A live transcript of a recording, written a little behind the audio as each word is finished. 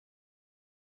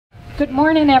Good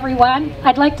morning, everyone.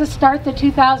 I'd like to start the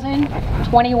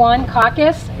 2021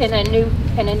 caucus in a new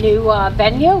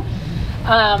venue.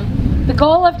 The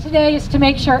goal of today is to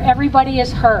make sure everybody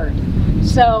is heard.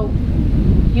 So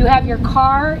you have your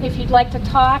car. If you'd like to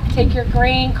talk, take your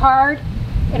green card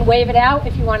and wave it out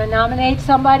if you want to nominate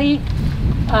somebody.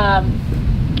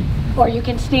 Or you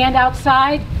can stand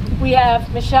outside. We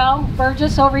have Michelle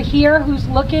Burgess over here who's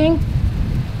looking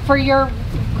for your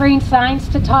green signs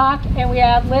to talk, and we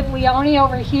have Liv Leone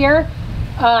over here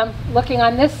looking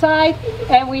on this side,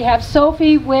 and we have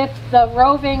Sophie with the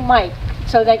roving mic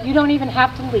so that you don't even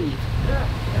have to leave.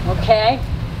 Okay?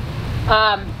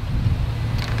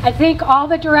 I think all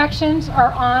the directions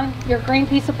are on your green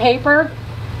piece of paper.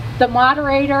 The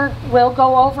moderator will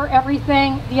go over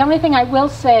everything. The only thing I will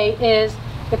say is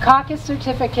the caucus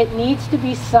certificate needs to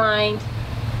be signed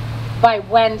by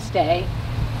Wednesday,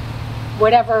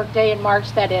 whatever day in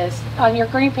March that is. On your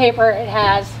green paper it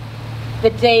has the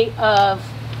date of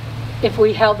if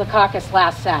we held the caucus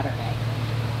last Saturday.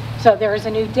 So there is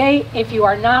a new date. If you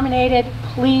are nominated,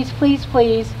 please, please,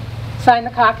 please sign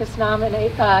the caucus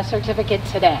certificate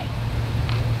today.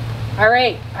 All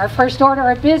right, our first order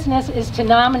of business is to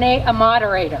nominate a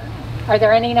moderator. Are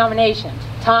there any nominations?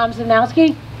 Tom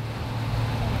Zanowski?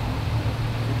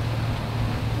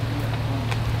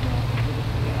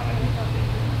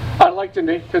 I'd like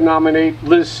to nominate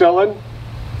Liz Sillen.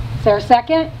 Is there a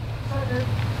second?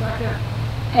 Second.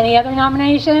 Any other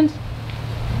nominations?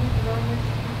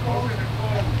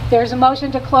 There's a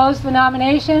motion to close the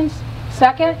nominations.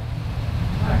 Second?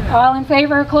 All in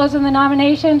favor of closing the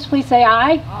nominations, please say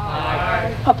aye.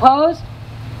 Aye. Opposed?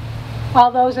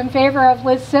 All those in favor of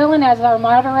Liz Sillen as our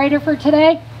moderator for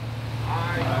today?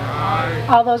 Aye.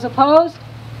 All those opposed?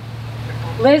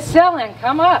 Liz Sillen,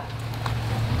 come up.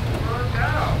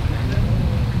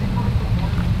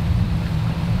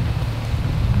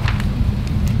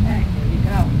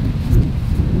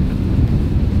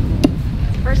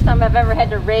 First time I've ever had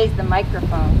to raise the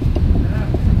microphone.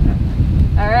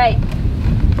 All right.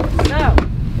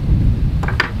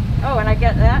 Oh, and I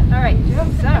get that? All right.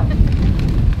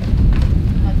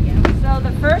 So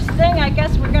the first thing I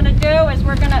guess we're going to do is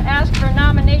we're going to ask for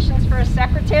nominations for a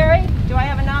secretary. Do I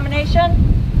have a nomination?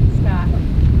 Scott.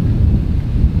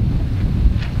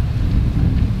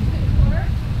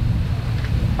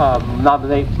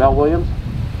 Nominate Mel Williams.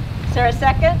 Is there a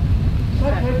second?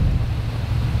 Second.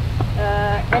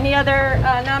 Any other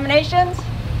nominations?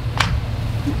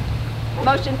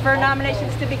 Motion for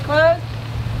nominations to be closed?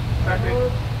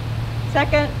 Second.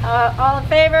 Second. All in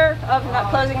favor of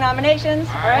closing nominations?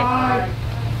 All right.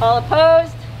 All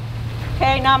opposed?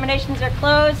 Okay, nominations are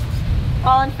closed.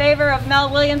 All in favor of Mel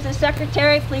Williams as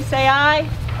secretary, please say aye.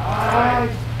 Aye.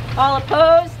 All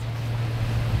opposed?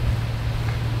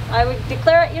 I would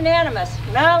declare it unanimous.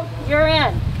 Mel, you're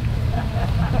in.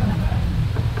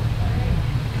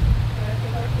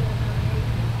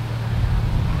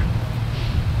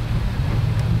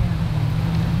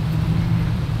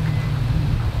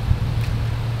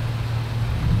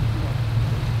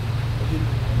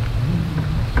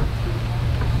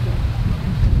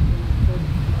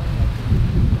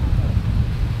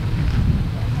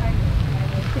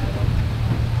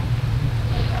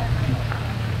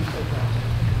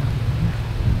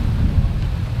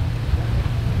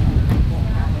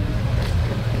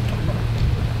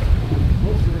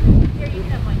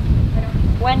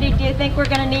 Wendy, do you think we're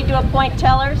going to need to appoint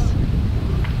tellers?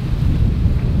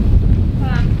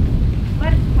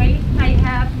 Let's wait. I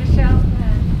have Michelle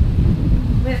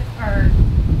and Liz are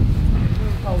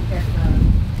both at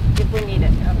the... If we need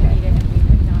it.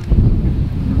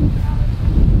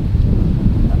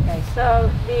 Okay, so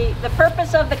the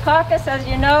purpose of the caucus, as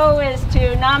you know, is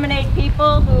to nominate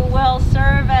people who will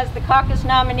serve as the caucus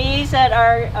nominees at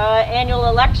our annual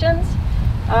elections.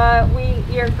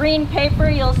 Your green paper,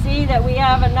 you'll see that we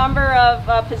have a number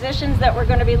of positions that we're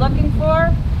going to be looking for.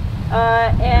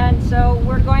 And so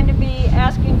we're going to be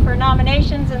asking for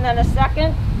nominations and then a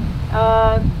second.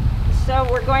 So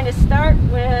we're going to start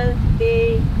with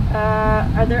the,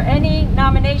 are there any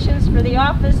nominations for the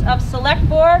office of Select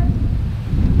Board?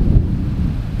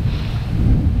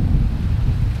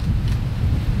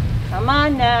 Come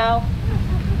on now.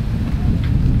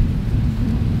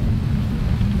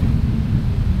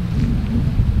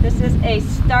 This is a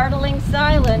startling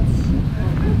silence.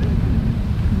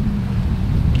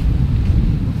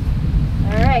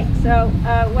 All right, so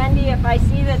Wendy, if I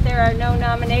see that there are no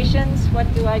nominations,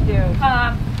 what do I do?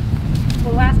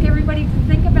 We'll ask everybody to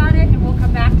think about it and we'll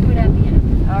come back to it at the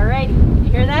end. All righty,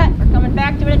 you hear that? We're coming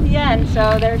back to it at the end. So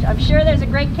I'm sure there's a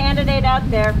great candidate out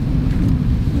there.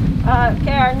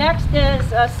 Okay, our next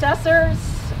is assessors.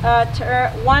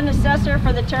 one assessor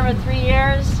for the term of 3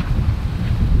 years.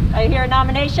 I hear a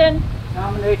nomination.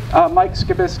 Nominate Mike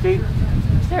Skibisky.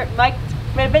 Mike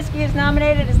Skibisky is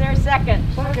nominated. Is there a second?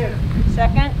 Second.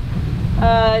 Second.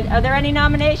 Are there any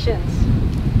nominations?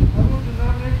 I move the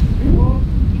nominations be closed.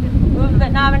 Move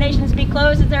that nominations be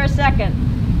closed. Is there a second?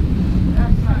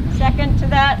 Second to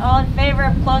that. All in favor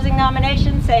of closing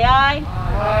nominations, say aye.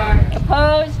 Aye.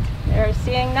 Opposed? There,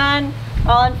 seeing none.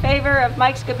 All in favor of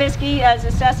Mike Skibisky as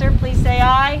assessor, please say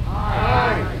aye.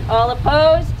 Aye. All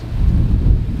opposed?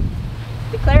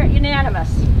 Declare it unanimous.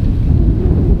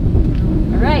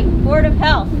 All right, Board of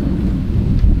Health.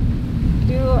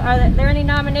 Are there any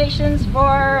nominations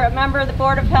for a member of the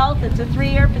Board of Health? It's a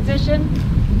 3-year position.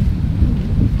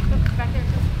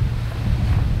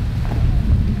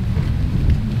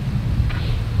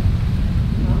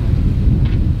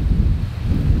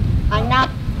 I'm not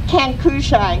Ken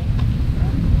Kushai.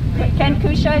 Ken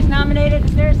Kushai is nominated.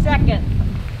 Is there a second?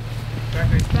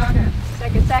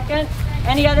 Second.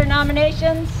 Any other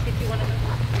nominations?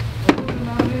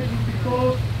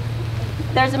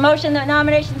 There's a motion that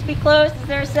nominations be closed. Is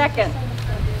there a second?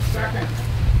 Second.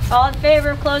 All in favor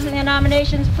of closing the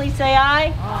nominations, please say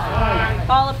aye. Aye.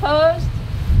 All opposed?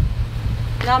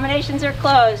 Nominations are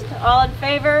closed. All in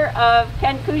favor of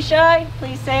Ken Kushai,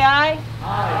 please say aye.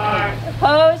 Aye.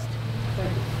 Opposed?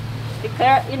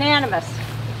 Declare it unanimous.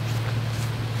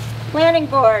 Planning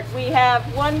Board, we have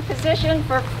one position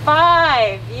for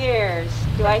 5 years.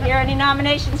 Do I hear any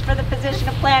nominations for the position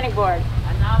of Planning Board?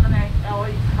 I nominate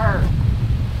Ellie Kerr.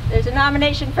 There's a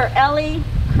nomination for Ellie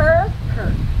Kerr.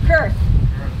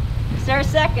 Is there a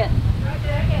second?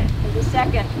 Second. There's a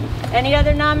second. Any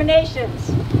other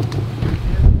nominations?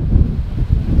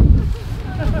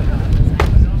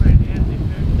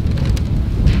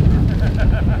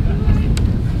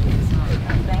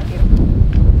 Thank you.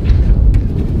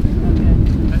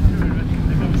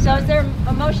 So is there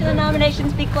a motion the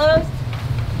nominations be closed?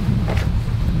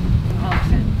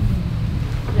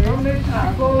 Nominations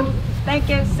be closed. Thank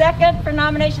you. Second for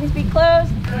nominations be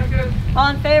closed. Second. All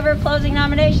in favor of closing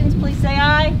nominations, please say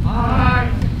aye.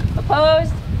 Aye.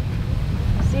 Opposed?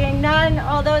 Seeing none,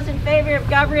 all those in favor of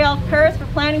Gabrielle Kurth for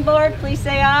Planning Board, please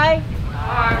say aye.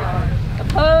 Aye.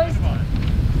 Opposed?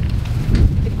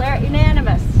 Declare it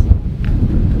unanimous.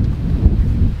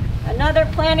 Another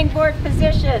Planning Board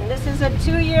position. This is a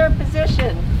 2-year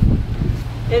position.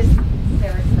 Is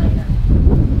Sarah Snyder.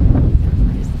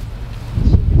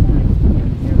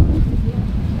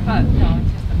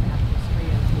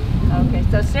 Okay,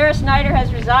 so Sarah Snyder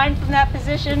has resigned from that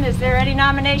position. Is there any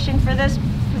nomination for this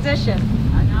position?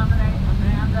 I nominate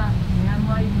Amanda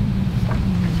Hanley.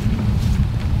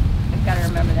 I've got to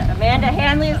remember that. Amanda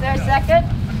Hanley, is there a second?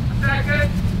 Second.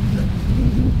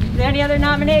 Is there any other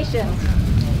nominations?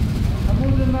 I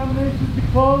move the nominations be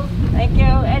closed. Thank you.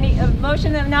 Any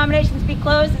motion that nominations be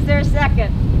closed? Is there a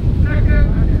second?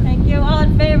 Second. Thank you. All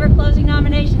in favor of closing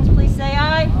nominations, please say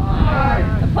aye. Aye.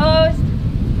 Opposed?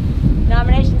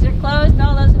 Nominations are closed.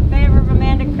 All those in favor of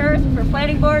Amanda Kurth for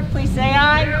Planning Board, please say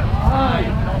aye. Aye.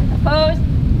 Opposed?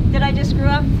 Did I just screw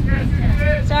up? Yes, you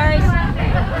did. Sorry.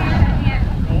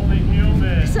 Only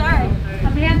human. Sorry.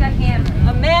 Amanda Hanley.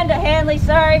 Amanda Hanley,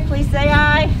 sorry. Please say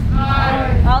aye.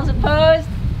 Aye. All's opposed?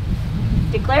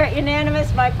 Declare it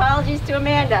unanimous. My apologies to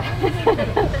Amanda.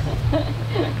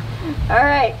 All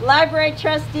right, library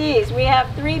trustees. We have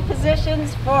 3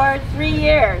 positions for 3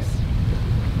 years.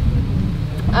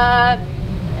 Are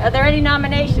there any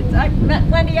nominations?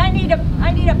 Wendy, I need a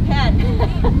pen.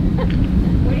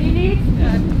 What do you need?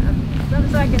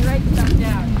 So I can write stuff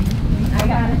down. I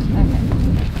got it. Okay.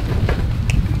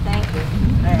 Thank you.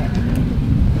 All right.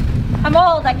 I'm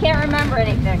old. I can't remember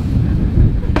anything.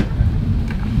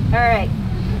 All right.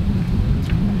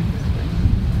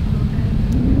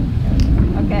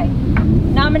 Okay.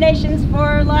 Nominations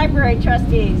for library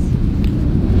trustees.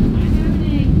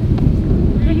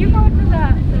 Can you go to the,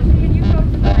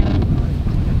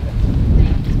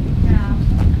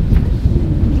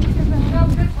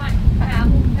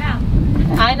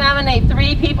 I nominate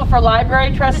 3 people for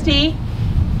library trustee.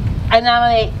 I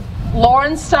nominate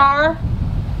Lauren Starr,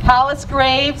 Hollis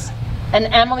Graves, and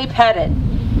Emily Pettit.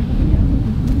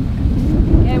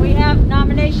 Okay, we have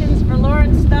nominations for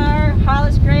Lauren Starr,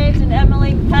 Hollis Graves, and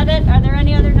Emily Pettit. Are there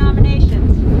any other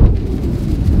nominations?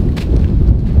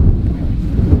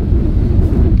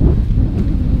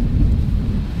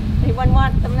 Anyone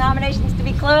want the nominations to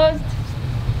be closed?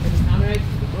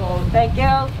 Nominations be closed. Thank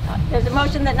you. There's a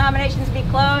motion that nominations be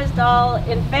closed. All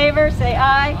in favor, say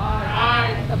aye.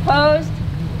 Aye. Opposed?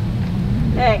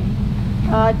 Okay.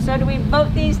 So do we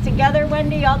vote these together,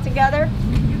 Wendy, all together?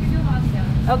 you can do all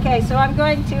together. Okay, so I'm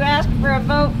going to ask for a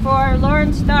vote for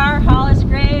Lauren Starr, Hollis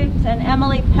Graves, and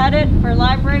Emily Pettit for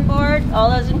library board. All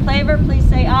those in favor, please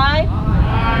say aye.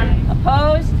 Aye.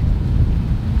 Opposed?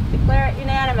 Declare it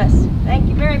unanimous. Thank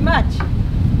you very much.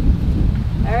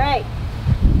 All right,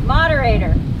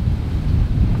 moderator.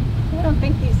 I don't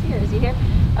think he's here. Is he here?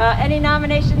 Any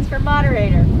nominations for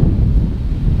moderator?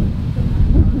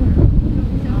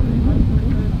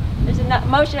 There's a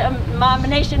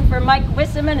nomination for Mike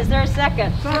Wisseman. Is there a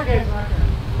second? Second.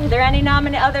 Are there any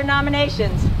other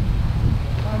nominations?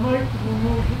 I might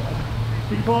remove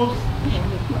be closed.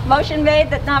 Motion made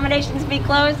that nominations be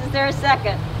closed. Is there a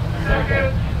second?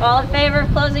 Second. All in favor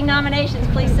of closing nominations,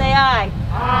 please say aye.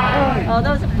 Aye. All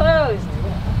those opposed?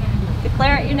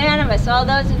 Declare it unanimous. All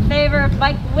those in favor of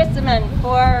Mike Wisseman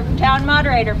for town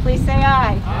moderator, please say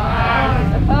aye.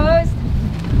 Aye. Opposed?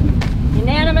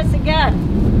 Unanimous again.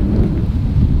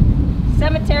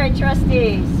 Cemetery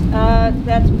trustees.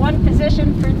 That's one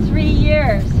position for 3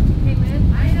 years.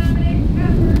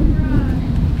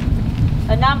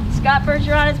 I nominate Scott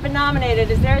Bergeron has been nominated.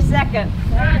 Is there a second?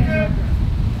 Second.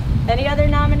 Any other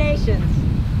nominations?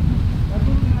 I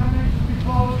move the nominations be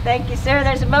closed. Thank you, sir.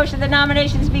 There's a motion the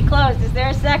nominations be closed. Is there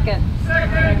a second?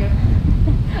 Second.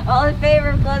 All in favor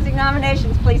of closing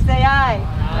nominations, please say aye.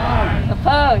 Aye.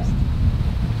 Opposed?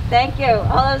 Thank you.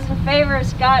 All those in favor of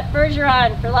Scott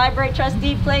Bergeron for library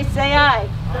trustee, please say aye.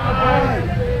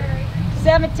 Aye.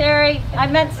 Cemetery, I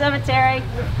meant cemetery.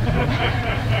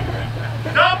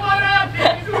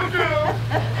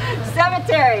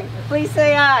 Cemetery, please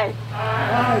say aye.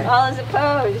 Aye. All those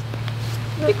opposed?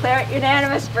 Declare it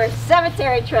unanimous for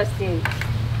cemetery trustee.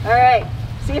 All right,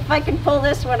 see if I can pull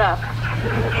this one off.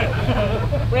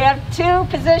 We have 2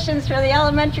 positions for the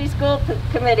elementary school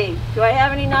committee. Do I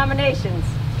have any nominations?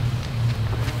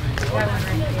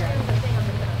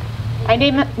 I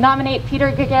nominate Peter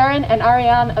Gagarin and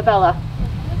Ariane Abella.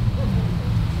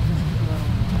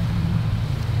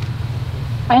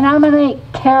 I nominate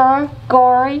Kara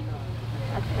Gorey.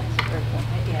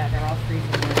 Yeah, they're all three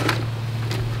for one.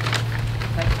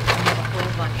 But I have a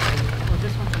whole bunch. Well,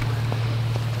 this one's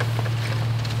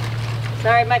one.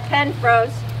 Sorry, my pen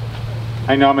froze.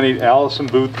 I nominate Allison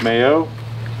Booth Mayo.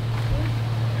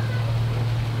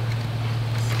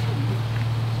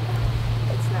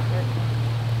 It's not working.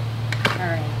 All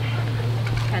right.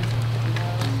 Pencil.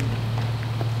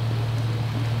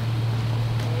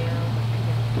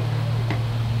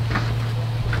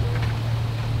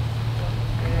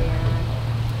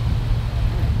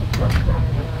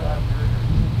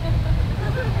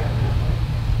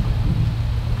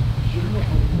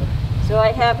 So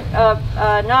I have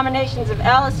nominations of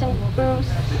Allison Booth,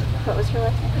 what was her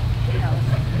last name?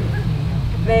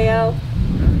 Mayo,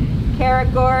 Kara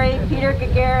Gorey, Peter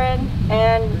Gagarin,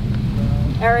 and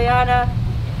Arabella?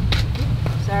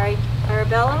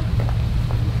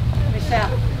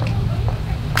 Michelle.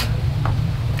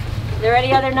 Are there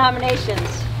any other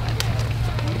nominations?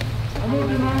 I move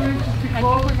the nominations be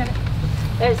closed.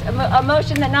 There's a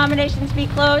motion that nominations be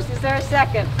closed. Is there a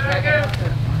second? Second.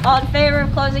 All in favor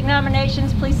of closing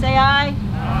nominations, please say aye.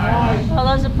 Aye. All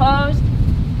those opposed?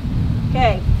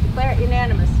 Okay, declare it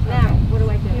unanimous. Now, what do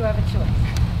I do? You have a choice.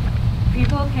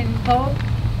 People can vote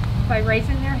by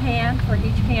raising their hand for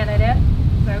each candidate,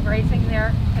 so raising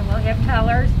their, and we'll have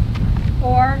tellers,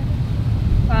 or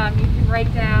you can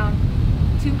write down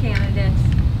 2 candidates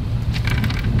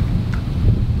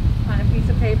on a piece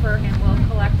of paper and we'll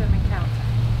collect them and count them.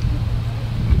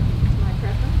 My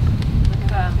preference?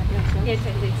 It's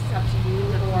up to you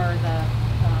or the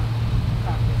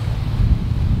caucus.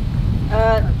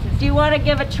 Do you want to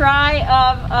give a try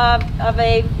of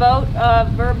a vote,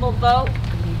 verbal vote?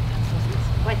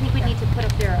 Well, I think we need to put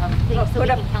up their things so we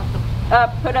can count them.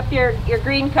 Put up your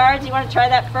green cards. You want to try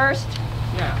that first?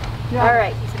 Yeah. All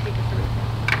right. Piece of paper for each.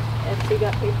 Have you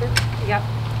got paper? Yep.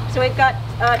 So we've got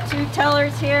 2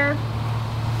 tellers here.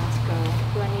 Let's go.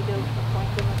 Do I need to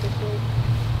appoint them officially?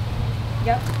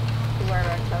 Yep. Who are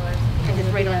our tellers? And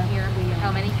just right on here,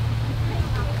 how many?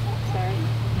 Sorry.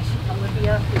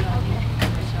 Olivia.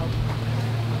 Michelle.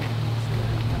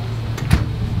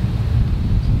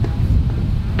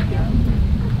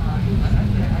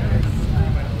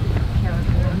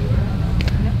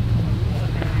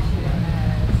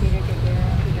 Peter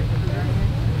Gagarin,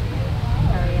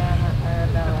 Ariana,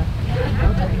 Arabella.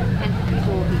 And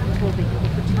people will be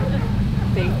for 2.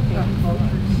 They can vote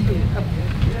for 2.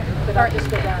 But I'll just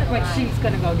go down. But she's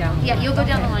going to go down. Yeah, you'll go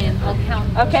down the line. I'll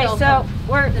count. Okay, Michelle's so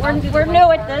vote. we're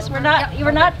new at this. We're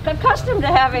not accustomed to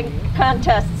having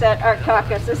contests at our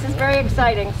caucus. This is very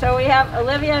exciting. So we have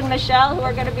Olivia and Michelle who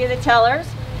are going to be the tellers.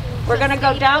 We're going to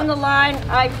go down the line.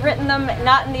 I've written them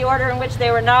not in the order in which they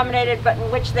were nominated, but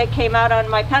in which they came out on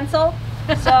my pencil.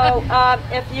 So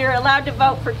if you're allowed to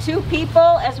vote for 2 people,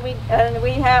 and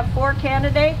we have 4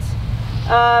 candidates,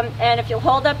 and if you'll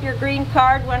hold up your green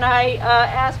card when I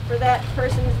ask for that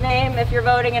person's name, if you're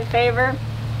voting in favor,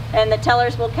 and the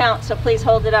tellers will count, so please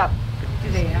hold it up.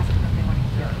 Do they ask them if they want to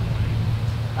hear?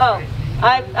 Oh,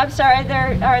 I'm sorry,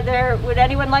 would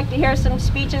anyone like to hear some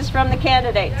speeches from the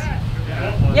candidates?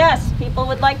 Yes, people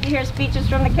would like to hear speeches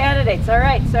from the candidates. All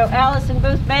right, so Allison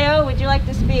Booth Mayo, would you like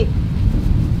to speak?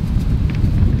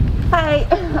 Hi,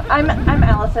 I'm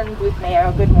Allison Booth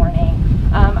Mayo. Good morning.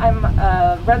 I'm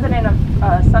a resident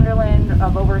of Sunderland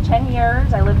of over 10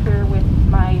 years. I live here with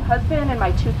my husband and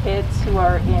my 2 kids who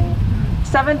are in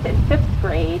 7th and 5th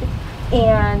grade.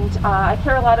 And I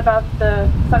care a lot about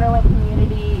the Sunderland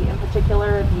community, in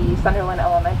particular the Sunderland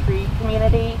elementary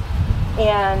community.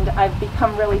 And I've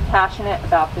become really passionate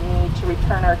about the need to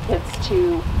return our kids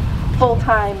to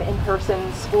full-time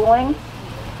in-person schooling.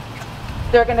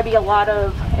 There are going to be a lot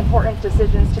of important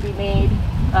decisions to be made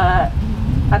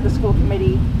at the school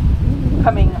committee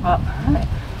coming up,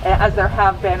 as there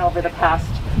have been over the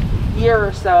past year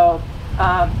or so.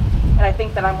 And I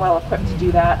think that I'm well equipped to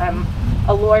do that. I'm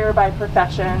a lawyer by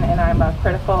profession, and I'm a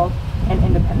critical and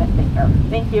independent thinker.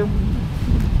 Thank you.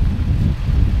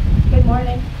 Good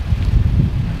morning.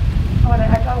 I want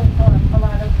to echo a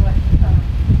lot of what she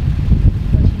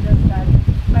just said.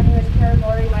 My name is Karen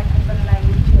Lori. My husband and I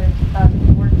moved here in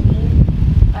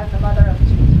 2014. I'm the mother of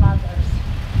 2 toddlers,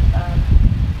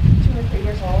 2 and 3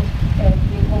 years old, and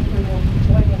we hopefully will be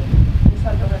joining the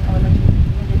Sunderland elementary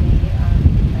community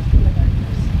as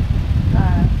kindergartners.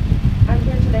 I'm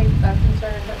here today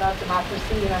concerned about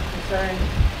democracy, and I'm concerned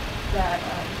that,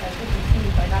 as we can see,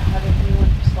 by not having anyone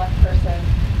to select person,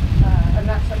 I'm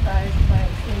not surprised by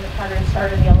seeing the pattern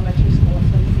start in the elementary school.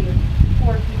 So we see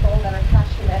 4 people that are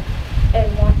passionate and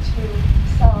want to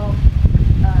solve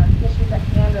issues at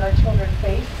hand that our children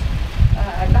face.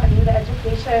 I'm not new to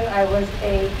education. I was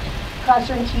a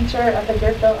classroom teacher at the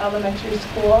Deerfield Elementary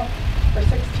School for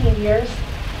 16 years,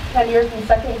 10 years in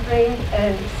 2nd grade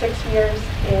and 6 years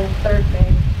in 3rd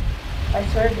grade. I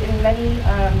served in many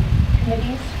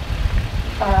committees.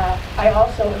 I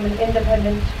also am an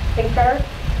independent thinker,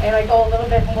 and I go a little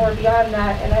bit more beyond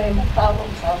that, and I am a problem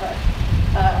solver.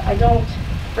 I don't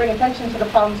bring attention to the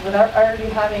problems without already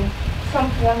having some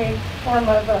form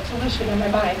of a solution in my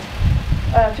mind.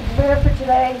 To prepare for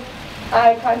today,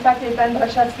 I contacted Ben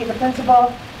Barshevsky, the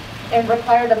principal, and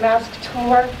required a masked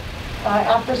tour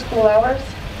after school hours.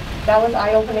 That was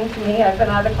eye-opening to me. I've been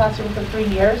out of the classroom for 3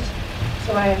 years,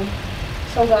 so I'm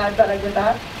so glad that I did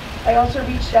that. I also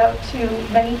reached out to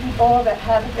many people that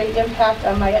had a great impact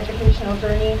on my educational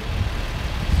journey,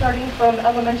 starting from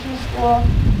elementary school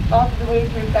all the way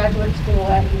through graduate school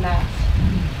at UMass.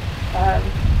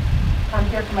 I'm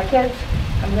here for my kids.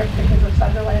 I'm here for the kids of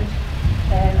Sunderland,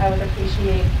 and I would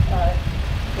appreciate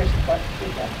your support.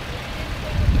 Thank you.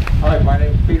 Hi, my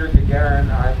name is Peter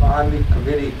Gagarin. I'm on the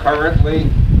committee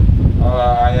currently.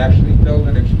 I actually filled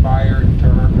an expired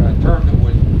term, a term that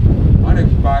was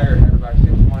unexpired, had about 6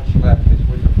 months left. This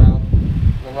was about a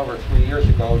little over 3 years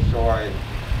ago, so I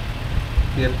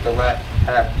did the last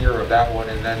half year of that one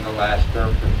and then the last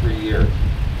term for 3 years.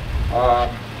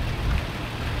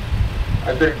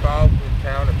 I've been involved with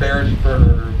town affairs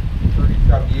for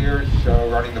 30-some years,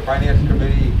 running the finance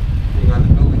committee, being on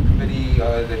the building committee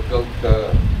that built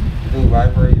the new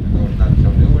library, even though it's not so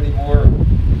new anymore.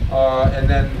 And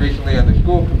then recently on the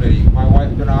school committee. My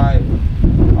wife and I,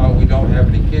 we don't have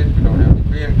any kids, we don't have any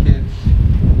grandkids.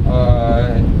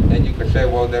 And you could say,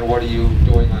 well, then what are you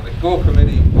doing on the school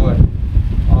committee? But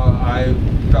I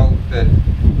felt that,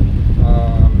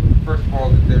 first of all,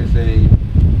 that there's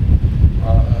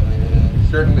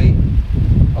certainly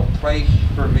a place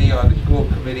for me on the school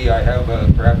committee. I have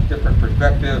a perhaps different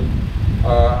perspective.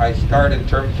 I start in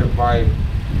terms of my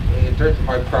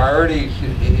priorities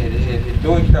in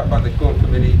doing stuff on the school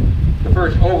committee. The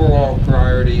first overall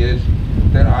priority is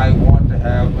that I want to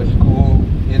have a school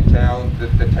in town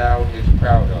that the town is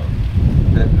proud of.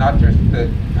 That not just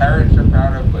the parents are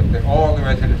proud of, but that all the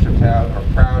residents of town are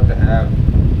proud to have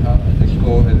the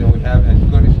school, and that we have as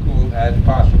good a school as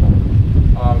possible.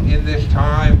 In this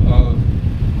time of,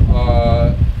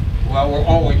 well, we're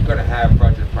always going to have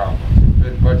budget problems.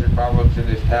 There's been budget problems in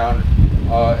this town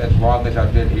as long as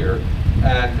I've been here.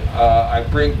 And I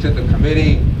bring to the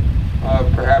committee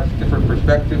perhaps different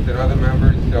perspectives than other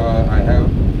members. I have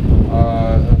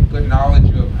a good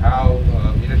knowledge of how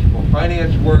municipal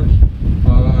finance works.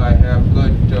 I have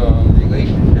good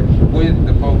relationships with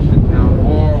the folks in town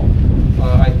hall.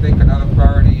 I think another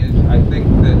priority is, I think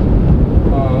that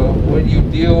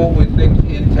things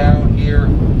in town here.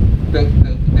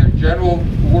 They're general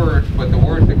words, but the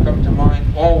words that come to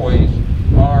mind always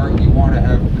are you want to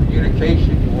have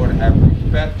communication, you want to have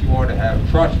respect, you want to have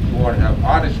trust, you want to have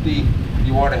honesty,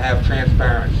 you want to have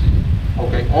transparency.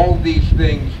 Okay, all of these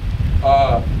things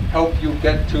help you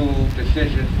get to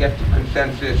decisions, get to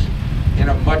consensus in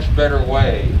a much better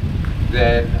way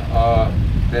than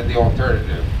the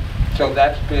alternative. So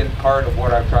that's been part of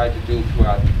what I've tried to do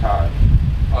throughout the time.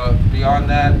 Beyond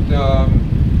that,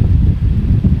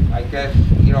 I guess,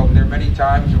 you know, there are many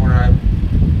times when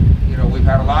we've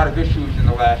had a lot of issues in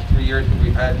the last 3 years that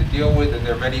we've had to deal with, and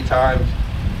there are many times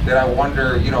that I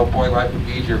wonder, you know, boy, life would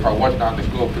be easier if I wasn't on the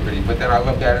school committee. But then I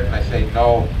look at it and I say,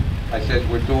 no. I said,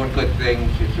 we're doing good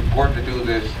things. It's important to do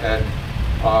this, and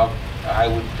I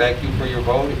would thank you for your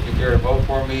vote if you care to vote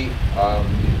for me.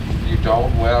 If you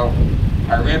don't, well,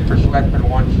 I ran for selectman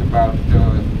once about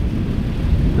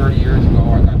 30 years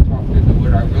ago. I got talked into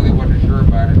it. I really wasn't sure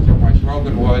about it. So my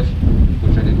slogan was,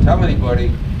 which I didn't tell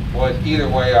anybody, was either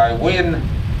way I win,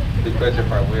 because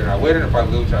if I win, I win, and if I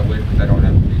lose, I win, because I don't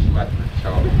have to be selectman.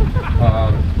 So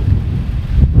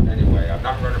anyway, I'm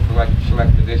not running for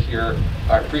selectman this year.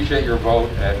 I appreciate your vote,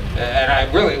 and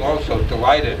I'm really also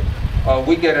delighted.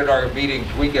 We get at our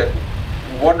meetings, we get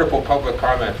wonderful public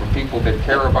comment from people that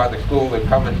care about the school, that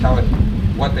come and tell us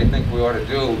what they think we ought to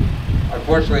do.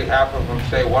 Unfortunately, half of them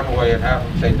say one way and half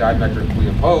of them say diametrically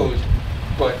opposed,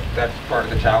 but that's part of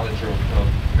the challenge of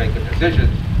making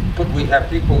decisions. But we have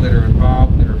people that are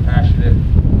involved, that are passionate,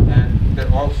 and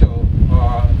that also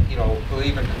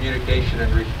believe in communication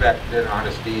and respect and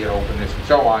honesty and openness and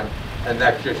so on, and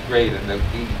that's just great. And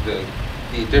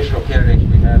the additional candidates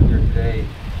we have here today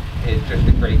is just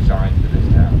a great sign for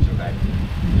this town, so thank you.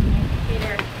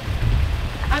 Peter.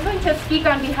 I'm going to speak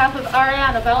on behalf of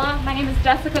Ariane Abella. My name is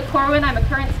Jessica Corwin. I'm a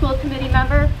current school committee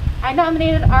member. I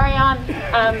nominated Ariane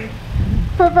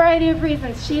for a variety of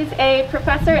reasons. She's a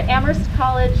professor at Amherst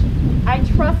College. I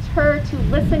trust her to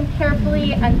listen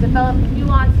carefully and develop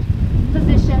nuanced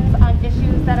positions on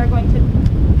issues that are going to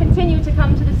continue to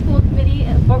come to the school committee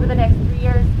over the next 3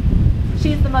 years.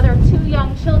 She's the mother of 2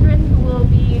 young children who will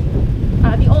be,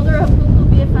 the older of whom will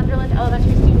be a Sunderland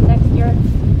elementary student next year.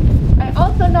 I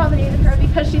also nominated her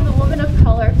because she's a woman of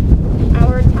color.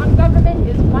 Our town government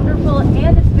is wonderful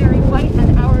and it's very white,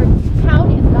 and our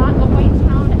town is not a white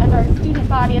town, and our student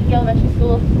body at the elementary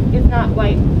school is not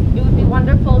white. It would be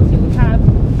wonderful to have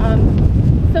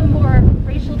some more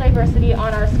racial diversity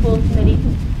on our school committee.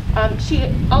 She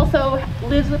also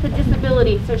lives with a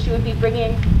disability, so she would be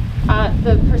bringing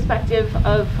the perspective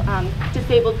of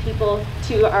disabled people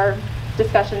to our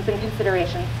discussions and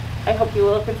considerations. I hope you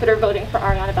will consider voting for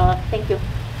Ariane Abella. Thank you.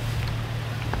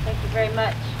 Thank you very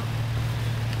much.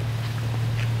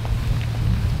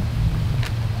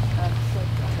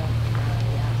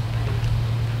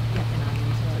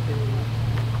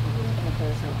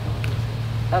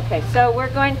 Okay, so we're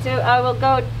going to, I will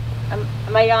go,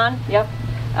 am I on? Yep.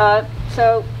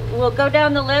 So we'll go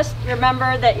down the list.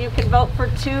 Remember that you can vote for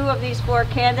 2 of these 4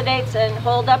 candidates, and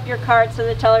hold up your card so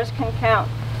the tellers can count.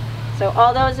 So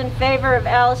all those in favor of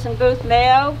Allison Booth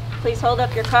Mayo, please hold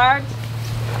up your cards.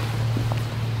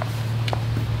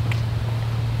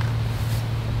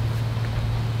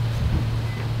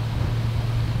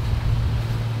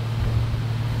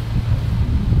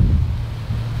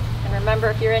 And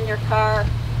remember, if you're in your car,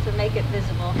 to make it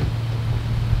visible.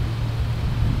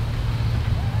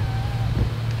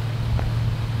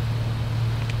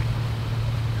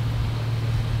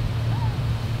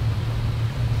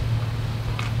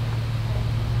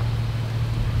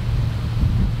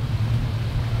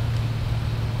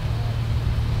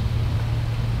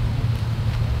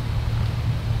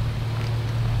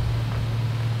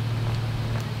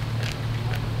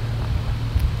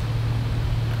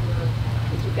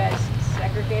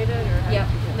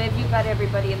 Liv, you got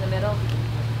everybody in the middle?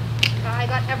 I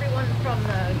got everyone from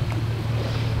the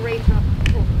grade top.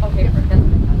 Okay,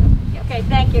 yes. Okay,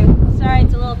 thank you. Sorry,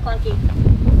 it's a little clunky.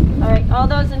 All right, all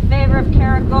those in favor of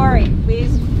Kara Gorey,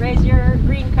 please raise your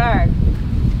green card.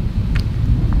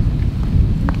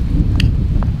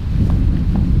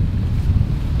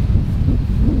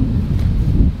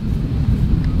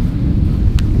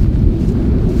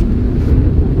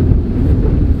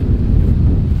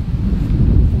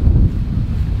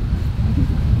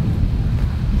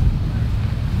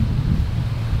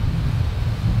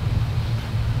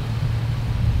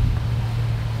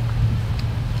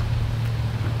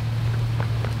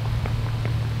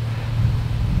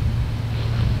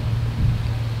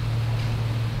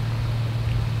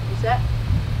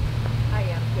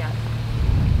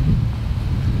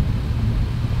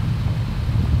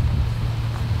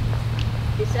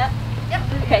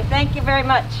 very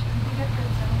much.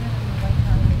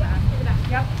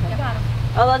 Yep, got it.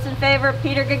 All those in favor of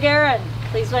Peter Gagarin,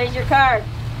 please raise your card.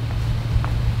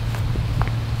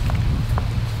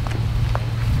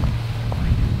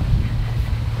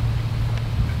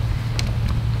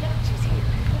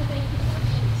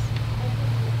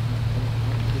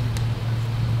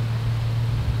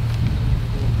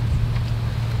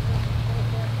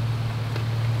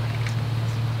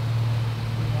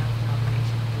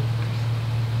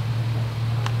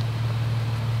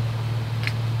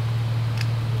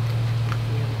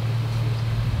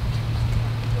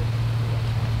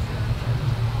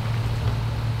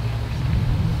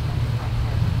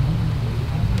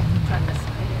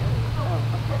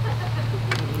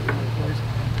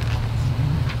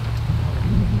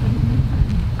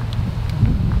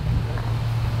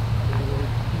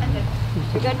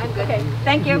 You're good? I'm good. Okay,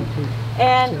 thank you.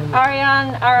 And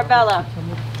Ariane Arabella. Oh,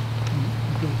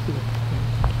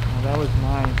 that was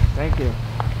mine. Thank you.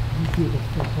 You did a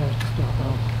fantastic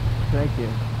job. Thank you.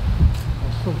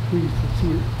 I'm so pleased to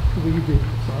see it. Believe it.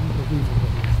 It's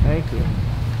unbelievable. Thank you.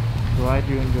 Glad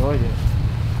you enjoyed it.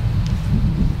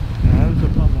 Yeah, that was a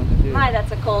fun one to do. My,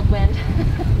 that's a cold wind.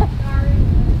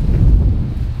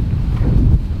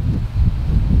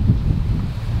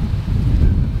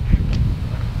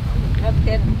 No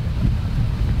kidding.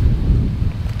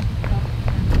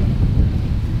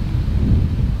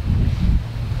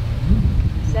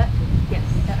 Set? Yes.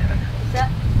 Set?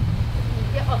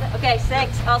 Yeah, okay,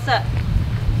 thanks. All set.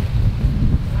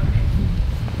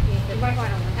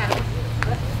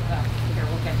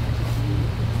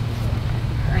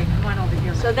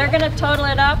 So they're going to total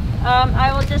it up.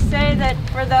 I will just say that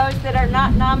for those that are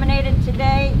not nominated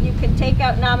today, you can take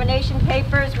out nomination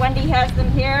papers. Wendy has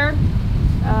them here.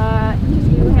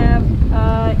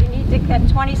 You need to get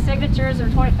 20 signatures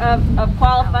of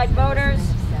qualified voters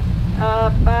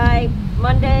by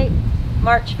Monday,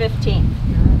 March 15th.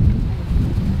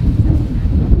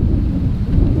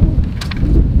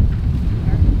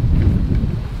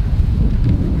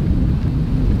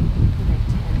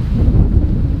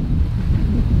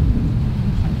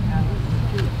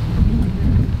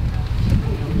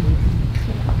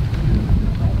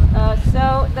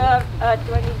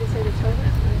 Do I need to say the total?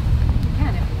 You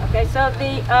can. Okay, so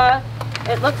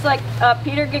it looks like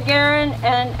Peter Gagarin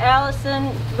and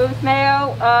Allison Booth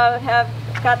Mayo have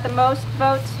got the most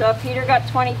votes. Peter got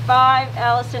 25,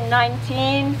 Allison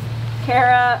 19,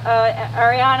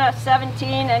 Ariana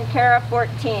 17, and Kara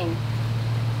 14.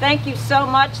 Thank you so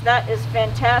much. That is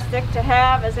fantastic to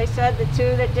have. As I said, the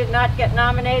two that did not get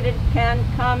nominated can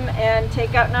come and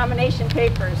take out nomination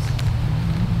papers.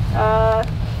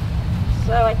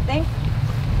 So I think,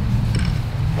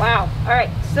 wow. All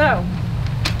right, so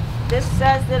this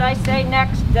says that I say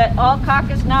next that all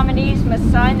caucus nominees must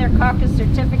sign their caucus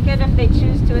certificate if they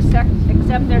choose to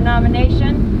accept their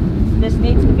nomination. This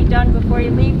needs to be done before you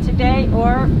leave today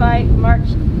or by March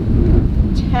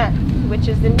 10th, which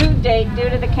is the new date due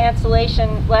to the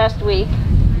cancellation last week.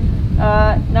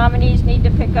 Nominees need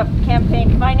to pick up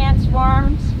campaign finance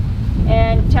forms,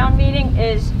 and town meeting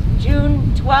is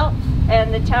June 12th.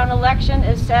 And the town election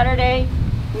is Saturday,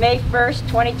 May 1st,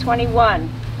 2021.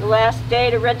 The last day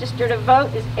to register to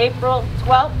vote is April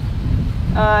 12th,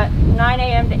 9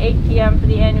 a.m. to 8 p.m. for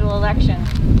the annual election.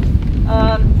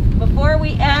 Before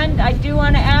we end, I do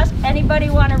want to ask, anybody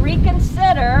want to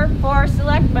reconsider for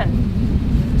select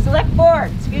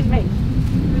board, excuse me.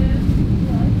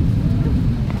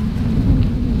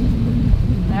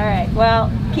 All right,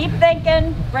 well, keep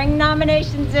thinking, bring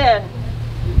nominations in.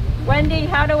 Wendy,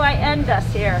 how do I end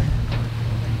us here?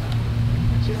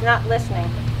 She's not listening.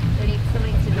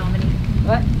 Somebody needs to nominate.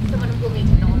 What? Someone will need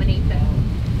to nominate them.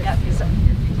 Yep.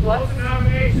 What?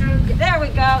 Nomination. There we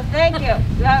go. Thank you.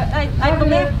 I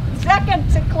believe second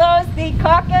to close the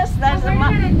caucus. That's a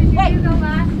Did you do the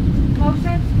last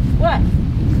motion? What?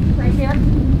 Right here.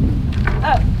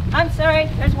 Oh, I'm sorry.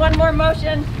 There's one more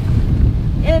motion.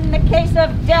 In the case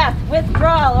of death,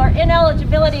 withdrawal, or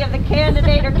ineligibility of the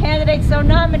candidate or candidates so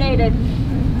nominated,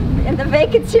 and the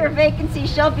vacancy or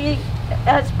vacancies shall be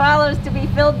as follows, to be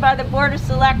filled by the Board of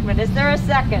Selectmen. Is there a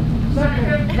second?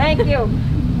 Second. Thank you.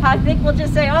 I think we'll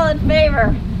just say all in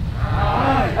favor.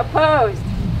 Aye. Opposed?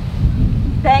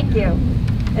 Thank you.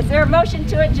 Is there a motion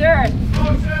to adjourn?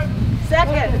 Motion.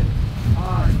 Second.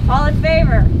 Aye. All in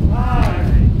favor?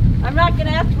 Aye. I'm not going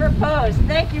to ask for opposed.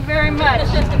 Thank you very much.